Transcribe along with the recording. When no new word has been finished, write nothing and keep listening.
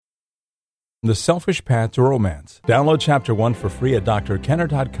The Selfish Path to Romance. Download Chapter 1 for free at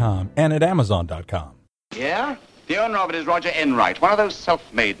drkenner.com and at amazon.com. Yeah? The owner of it is Roger Enright, one of those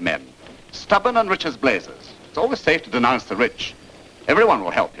self-made men. Stubborn and rich as blazes. It's always safe to denounce the rich. Everyone will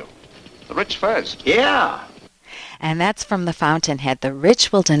help you. The rich first. Yeah. And that's from The Fountainhead. The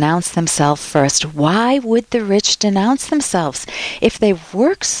rich will denounce themselves first. Why would the rich denounce themselves? If they've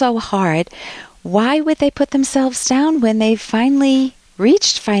worked so hard, why would they put themselves down when they've finally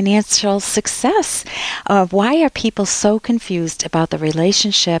reached financial success? Why are people so confused about the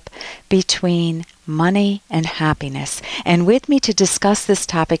relationship between money and happiness? And with me to discuss this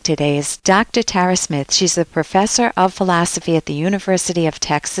topic today is Dr. Tara Smith. She's a professor of philosophy at the University of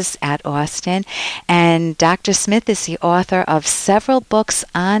Texas at Austin. And Dr. Smith is the author of several books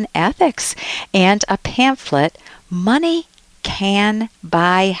on ethics and a pamphlet, Money Can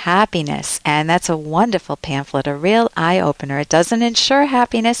Buy Happiness. And that's a wonderful pamphlet, a real eye-opener. It doesn't ensure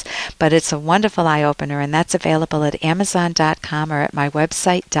happiness, but it's a wonderful eye-opener, and that's available at amazon.com or at my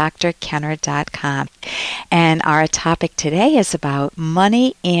website, drkenner.com. And our topic today is about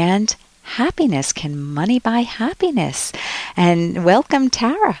money and happiness. Can money buy happiness? And welcome,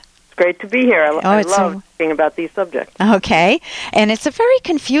 Tara. Great to be here. I love talking about these subjects. Okay. And it's a very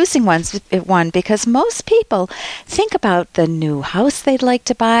confusing one because most people think about the new house they'd like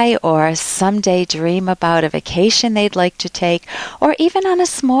to buy or someday dream about a vacation they'd like to take, or even on a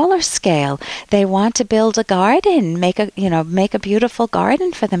smaller scale, they want to build a garden, make a beautiful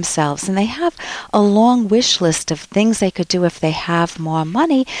garden for themselves, and they have a long wish list of things they could do if they have more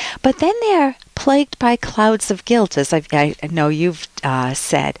money, but then they're plagued by clouds of guilt, as I know you've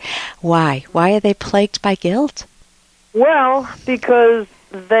said. Why? Why are they plagued by guilt? Well, because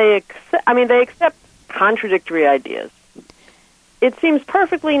they accept contradictory ideas. It seems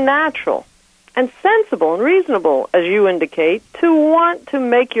perfectly natural and sensible and reasonable, as you indicate, to want to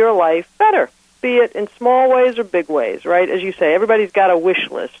make your life better, be it in small ways or big ways, right? As you say, everybody's got a wish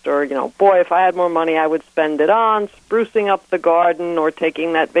list, or, boy, if I had more money, I would spend it on sprucing up the garden or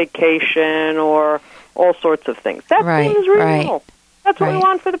taking that vacation or all sorts of things. That seems reasonable. Right. That's what we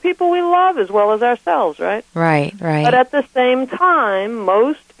want for the people we love as well as ourselves, right? Right. But at the same time,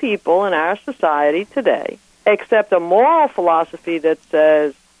 most people in our society today accept a moral philosophy that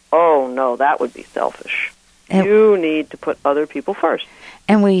says, oh, no, that would be selfish. You need to put other people first.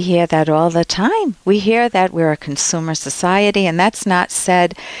 And we hear that all the time. We hear that we're a consumer society, and that's not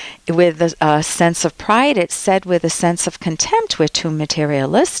said with a sense of pride. It's said with a sense of contempt. We're too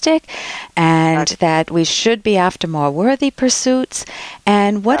materialistic, and that we should be after more worthy pursuits.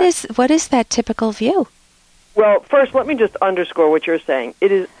 And what is that typical view? Well, first, let me just underscore what you're saying.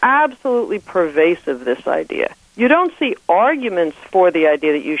 It is absolutely pervasive, this idea. You don't see arguments for the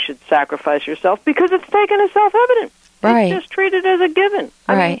idea that you should sacrifice yourself because it's taken as self-evident. Right. It's just treated as a given.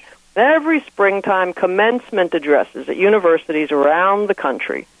 I mean, every springtime commencement addresses at universities around the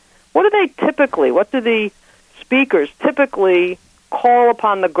country, what do the speakers typically call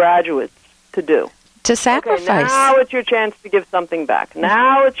upon the graduates to do? To sacrifice. Okay, now it's your chance to give something back.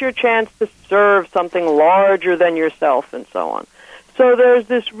 Now it's your chance to serve something larger than yourself, and so on. So there's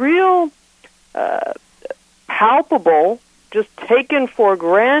this real palpable, just taken for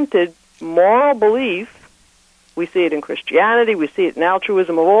granted moral belief. We see it in Christianity, we see it in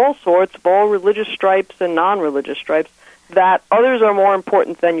altruism of all sorts, of all religious stripes and non-religious stripes, that others are more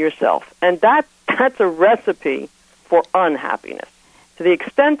important than yourself. And that's a recipe for unhappiness. To the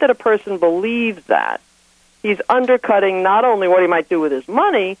extent that a person believes that, he's undercutting not only what he might do with his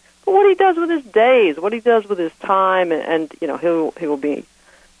money, but what he does with his days, what he does with his time, and he will be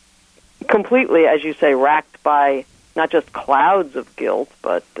completely, as you say, racked by not just clouds of guilt,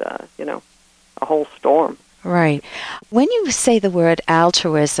 but a whole storm. Right. When you say the word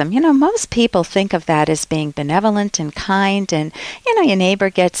altruism, most people think of that as being benevolent and kind, and, your neighbor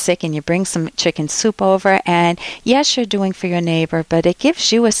gets sick and you bring some chicken soup over, and yes, you're doing for your neighbor, but it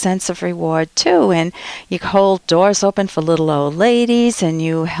gives you a sense of reward too, and you hold doors open for little old ladies, and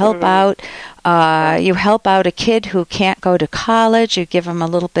you help out a kid who can't go to college. You give them a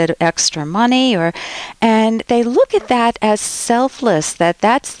little bit of extra money, and they look at that as selfless.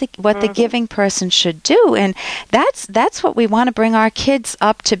 That's what the giving person should do, and that's what we want to bring our kids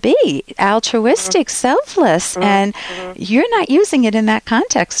up to be: altruistic, selfless. And you're not using it in that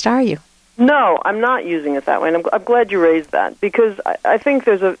context, are you? No, I'm not using it that way, and I'm glad you raised that, because I think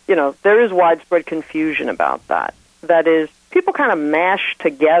there is widespread confusion about that. That is, people kind of mash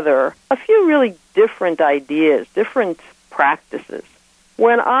together a few really different ideas, different practices.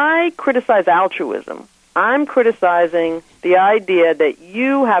 When I criticize altruism, I'm criticizing the idea that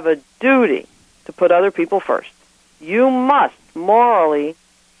you have a duty to put other people first. You must morally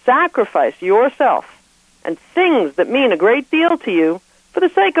sacrifice yourself and things that mean a great deal to you for the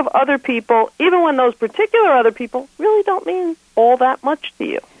sake of other people, even when those particular other people really don't mean all that much to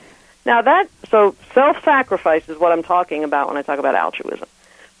you. Now so self-sacrifice is what I'm talking about when I talk about altruism.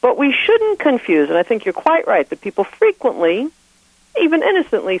 But we shouldn't confuse, and I think you're quite right, that people frequently, even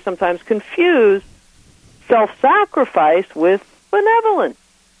innocently sometimes, confuse self-sacrifice with benevolence,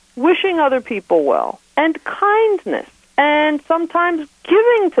 wishing other people well, and kindness, and sometimes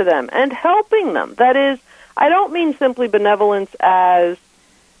giving to them and helping them. That is, I don't mean simply benevolence as,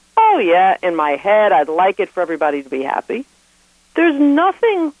 oh yeah, in my head I'd like it for everybody to be happy. There's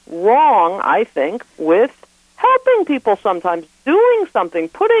nothing wrong, I think, with helping people sometimes, doing something,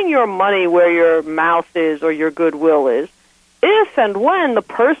 putting your money where your mouth is or your goodwill is, if and when the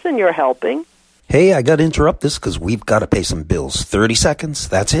person you're helping... Hey, I got to interrupt this because we've got to pay some bills. 30 seconds,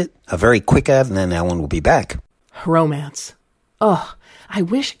 that's it. A very quick ad, and then Ellen will be back. Romance. Ugh, I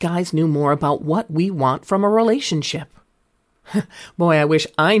wish guys knew more about what we want from a relationship. Boy, I wish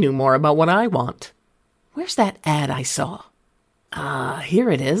I knew more about what I want. Where's that ad I saw? Here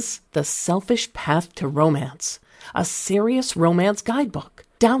it is. The Selfish Path to Romance. A serious romance guidebook.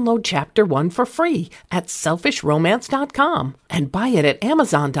 Download Chapter 1 for free at selfishromance.com and buy it at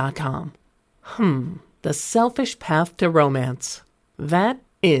amazon.com. The Selfish Path to Romance. That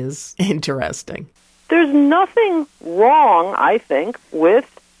is interesting. There's nothing wrong, I think, with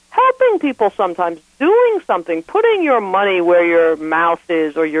helping people sometimes, doing something, putting your money where your mouth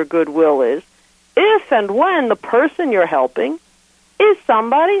is or your goodwill is, if and when the person you're helping is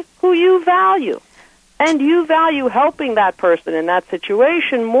somebody who you value. And you value helping that person in that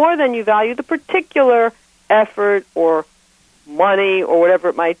situation more than you value the particular effort or money or whatever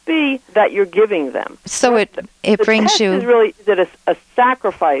it might be that you're giving them. So it brings you... Is it a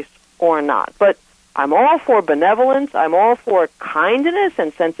sacrifice or not? But I'm all for benevolence. I'm all for kindness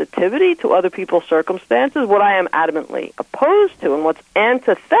and sensitivity to other people's circumstances. What I am adamantly opposed to and what's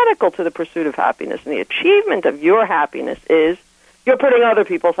antithetical to the pursuit of happiness and the achievement of your happiness is you're putting other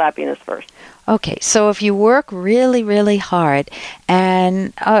people's happiness first. Okay, so if you work really, really hard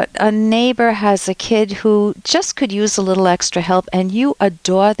and a neighbor has a kid who just could use a little extra help and you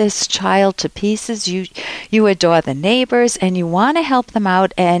adore this child to pieces, you adore the neighbors and you want to help them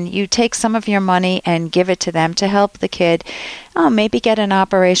out and you take some of your money and give it to them to help the kid, maybe get an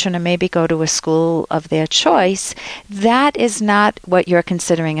operation or maybe go to a school of their choice, that is not what you're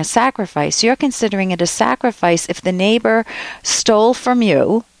considering a sacrifice. You're considering it a sacrifice if the neighbor stole from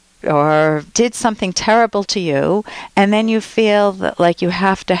you or did something terrible to you, and then you feel that, like you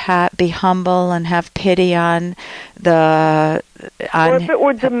have to be humble and have pity on the... or if it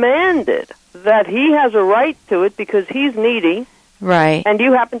were demanded that he has a right to it because he's needy, right, and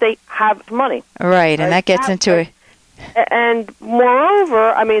you happen to have money. Right, and that gets into it. And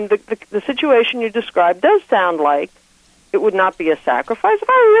moreover, I mean, the situation you described does sound like it would not be a sacrifice. If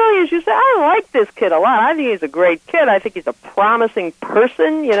I really, as you say, I like this kid a lot. I think he's a great kid. I think he's a promising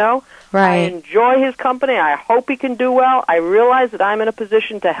person, you know. Right. I enjoy his company. I hope he can do well. I realize that I'm in a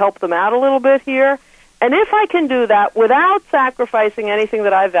position to help them out a little bit here. And if I can do that without sacrificing anything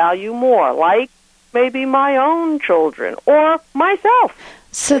that I value more, like maybe my own children or myself,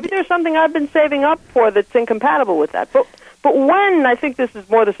 maybe there's something I've been saving up for that's incompatible with that. But when, I think this is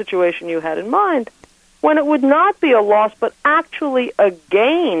more the situation you had in mind, when it would not be a loss, but actually a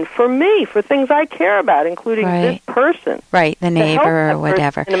gain for me, for things I care about, including this person. Right, the neighbor or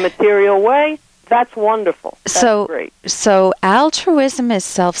whatever. In a material way, that's wonderful. That's great. So altruism is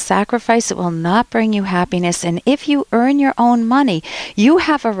self-sacrifice. It will not bring you happiness. And if you earn your own money, you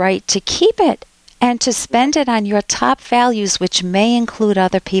have a right to keep it and to spend it on your top values, which may include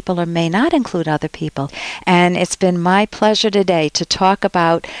other people or may not include other people. And it's been my pleasure today to talk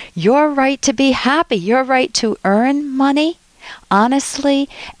about your right to be happy, your right to earn money honestly,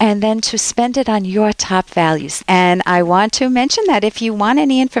 and then to spend it on your top values. And I want to mention that if you want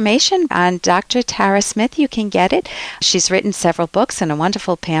any information on Dr. Tara Smith, you can get it. She's written several books and a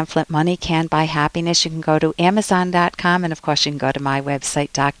wonderful pamphlet, Money Can Buy Happiness. You can go to Amazon.com, and of course you can go to my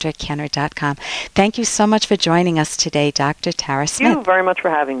website, drkenner.com. Thank you so much for joining us today, Dr. Tara Smith. Thank you very much for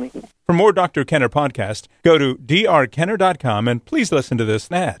having me. For more Dr. Kenner podcast, go to drkenner.com and please listen to this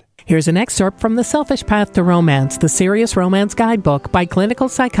ad. Here's an excerpt from The Selfish Path to Romance, the Serious Romance Guidebook by clinical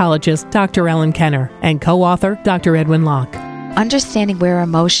psychologist Dr. Ellen Kenner and co-author Dr. Edwin Locke. Understanding where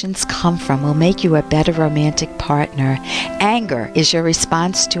emotions come from will make you a better romantic partner. Anger is your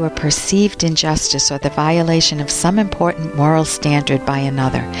response to a perceived injustice or the violation of some important moral standard by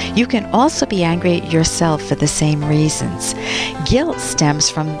another. You can also be angry at yourself for the same reasons. Guilt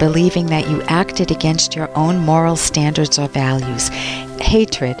stems from believing that you acted against your own moral standards or values.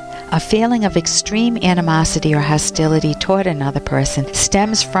 Hatred, a feeling of extreme animosity or hostility toward another person,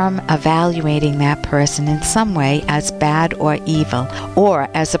 stems from evaluating that person in some way as bad or evil, or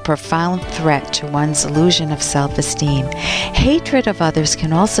as a profound threat to one's illusion of self-esteem. Hatred of others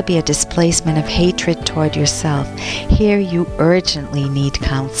can also be a displacement of hatred toward yourself. Here you urgently need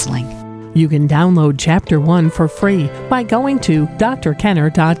counseling. You can download Chapter 1 for free by going to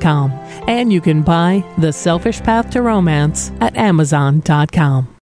drkenner.com. And you can buy The Selfish Path to Romance at amazon.com.